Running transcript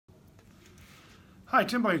Hi,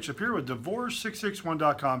 Tim Blankenship here with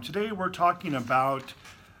Divorce661.com. Today we're talking about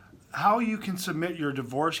how you can submit your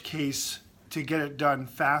divorce case to get it done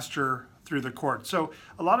faster through the court. So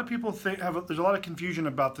a lot of people there's a lot of confusion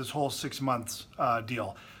about this whole 6 months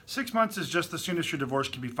deal. 6 months is just the soonest your divorce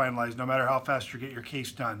can be finalized, no matter how fast you get your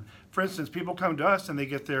case done. For instance, people come to us and they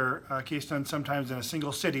get their case done sometimes in a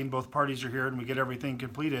single sitting. Both parties are here and we get everything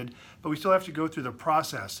completed, but we still have to go through the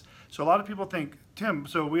process. So a lot of people think, Tim,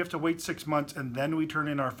 so we have to wait 6 months and then we turn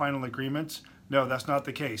in our final agreements? No, that's not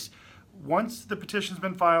the case. Once the petition's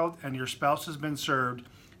been filed and your spouse has been served,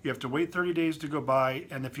 you have to wait 30 days to go by,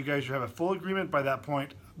 and if you guys have a full agreement by that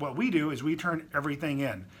point, what we do is we turn everything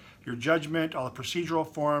in. Your judgment, all the procedural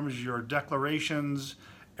forms, your declarations,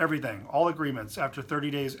 everything, all agreements after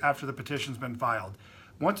 30 days after the petition's been filed.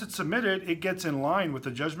 Once it's submitted, it gets in line with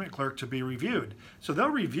the judgment clerk to be reviewed. So they'll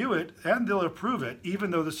review it and they'll approve it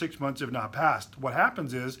even though the 6 months have not passed. What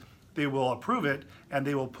happens is they will approve it and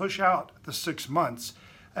they will push out the 6 months.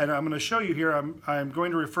 And I'm going to show you here, I'm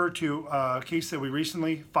going to refer to a case that we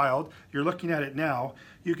recently filed. You're looking at it now.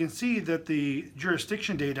 You can see that the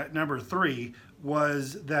jurisdiction date at number 3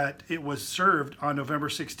 was that it was served on November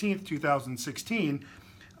 16th, 2016.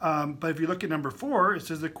 But if you look at number 4, it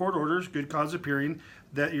says the court orders, good cause appearing,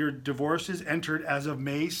 that your divorce is entered as of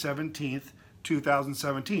May 17th,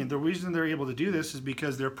 2017. The reason they're able to do this is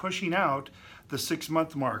because they're pushing out the 6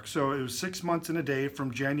 month mark. So it was 6 months in a day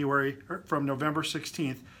from November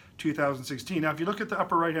 16th, 2016. Now, if you look at the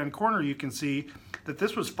upper right hand corner, you can see that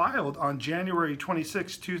this was filed on January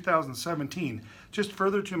 26, 2017. Just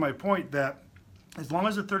further to my point that as long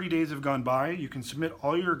as the 30 days have gone by, you can submit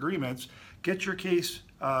all your agreements, get your case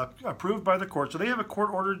approved by the court. So they have a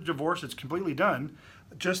court-ordered divorce. It's completely done.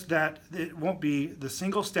 Just that it won't be, the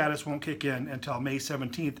single status won't kick in until May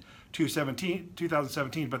 17th,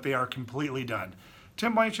 2017, but they are completely done.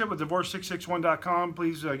 Tim Blankenship with Divorce661.com.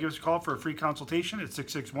 Please give us a call for a free consultation at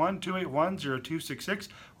 661-281-0266,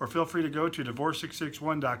 or feel free to go to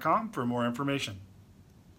Divorce661.com for more information.